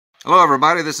Hello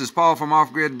everybody, this is Paul from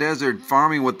Off Grid Desert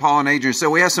Farming with Paul and Adrian.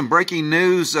 So we have some breaking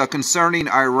news concerning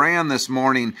Iran this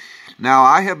morning. Now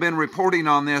I have been reporting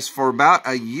on this for about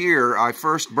a year. I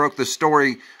first broke the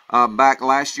story back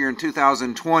last year in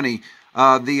 2020.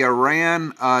 The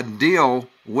Iran deal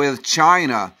with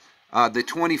China, the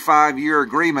 25-year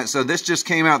agreement. So this just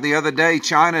came out the other day.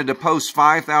 China to post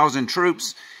 5,000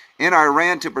 troops in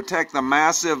Iran to protect the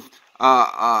massive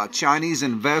Chinese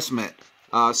investment.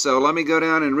 So let me go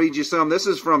down and read you some. This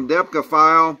is from Depka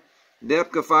File.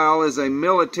 Depka File is a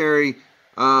military,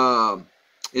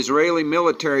 Israeli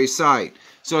military site.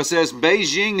 So it says,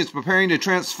 Beijing is preparing to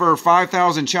transfer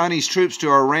 5,000 Chinese troops to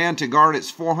Iran to guard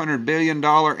its $400 billion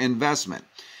investment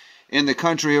in the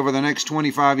country over the next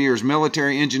 25 years.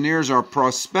 Military engineers are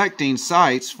prospecting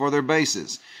sites for their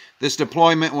bases. This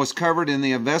deployment was covered in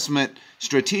the Investment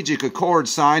Strategic Accord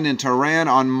signed in Tehran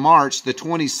on March the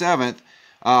 27th,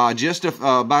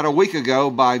 about a week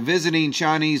ago, by visiting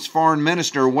Chinese Foreign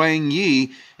Minister Wang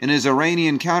Yi and his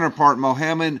Iranian counterpart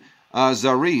Mohammad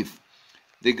Zarif.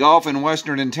 The Gulf and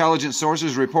Western intelligence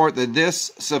sources report that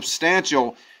this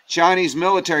substantial Chinese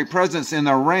military presence in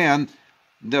Iran,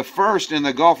 the first in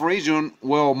the Gulf region,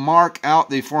 will mark out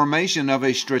the formation of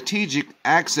a strategic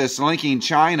axis linking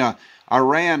China,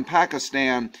 Iran,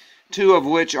 Pakistan, two of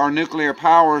which are nuclear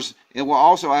powers. It will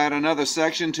also add another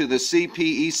section to the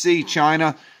CPEC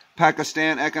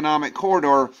China-Pakistan Economic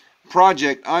Corridor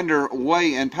project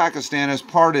underway in Pakistan as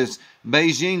part of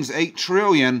Beijing's $8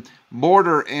 trillion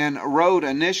border and road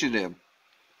initiative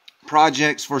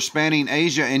projects for spanning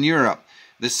Asia and Europe.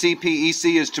 The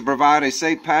CPEC is to provide a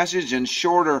safe passage and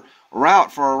shorter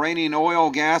route for Iranian oil,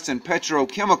 gas, and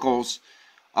petrochemicals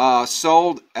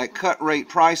sold at cut-rate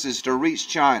prices to reach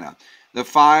China. The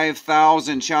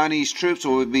 5,000 Chinese troops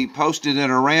will be posted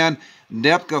in Iran.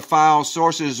 Depka File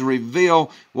sources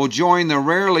reveal will join the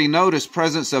rarely noticed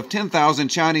presence of 10,000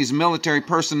 Chinese military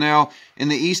personnel in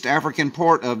the East African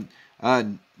port of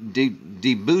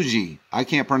Djibouti. I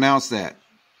can't pronounce that.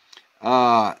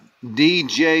 Djibouti.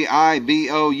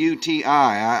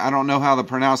 I don't know how to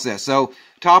pronounce that. So,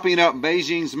 topping up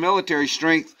Beijing's military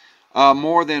strength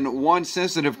more than one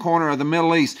sensitive corner of the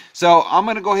Middle East. So I'm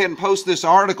going to go ahead and post this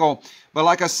article. But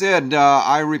like I said,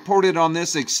 I reported on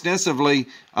this extensively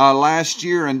last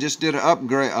year and just did an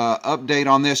update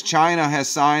on this. China has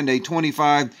signed a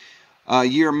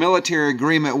 25-year military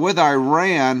agreement with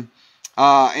Iran,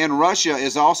 and Russia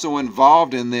is also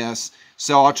involved in this.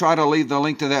 So I'll try to leave the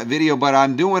link to that video. But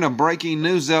I'm doing a breaking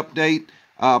news update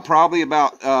probably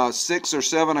about 6 or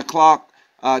 7 o'clock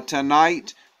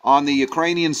tonight on the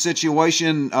Ukrainian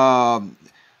situation.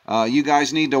 You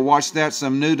guys need to watch that.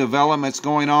 Some new developments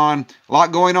going on. A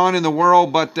lot going on in the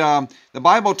world, but the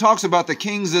Bible talks about the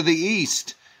kings of the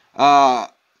East,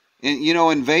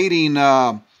 invading,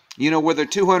 with their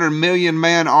 200 million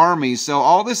man armies. So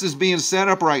all this is being set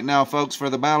up right now, folks,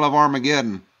 for the Battle of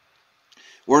Armageddon.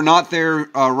 We're not there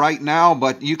right now,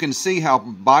 but you can see how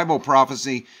Bible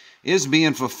prophecy is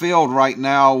being fulfilled right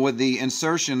now with the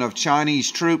insertion of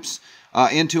Chinese troops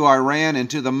into Iran,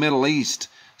 into the Middle East.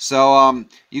 So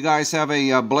you guys have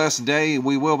a blessed day.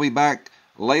 We will be back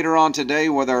later on today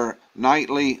with our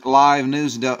nightly live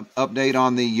news update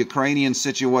on the Ukrainian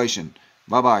situation.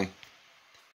 Bye-bye.